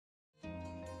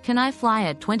Can I fly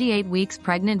at 28 weeks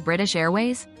pregnant British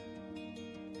Airways?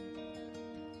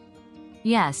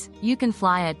 Yes, you can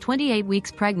fly at 28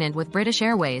 weeks pregnant with British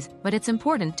Airways, but it's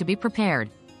important to be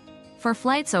prepared. For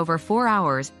flights over 4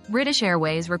 hours, British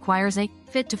Airways requires a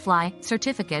Fit to Fly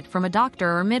certificate from a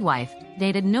doctor or midwife,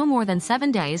 dated no more than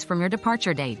 7 days from your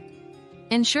departure date.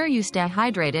 Ensure you stay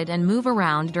hydrated and move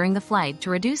around during the flight to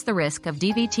reduce the risk of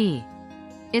DVT.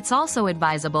 It's also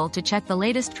advisable to check the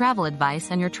latest travel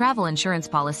advice and your travel insurance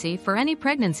policy for any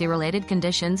pregnancy-related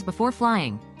conditions before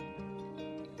flying.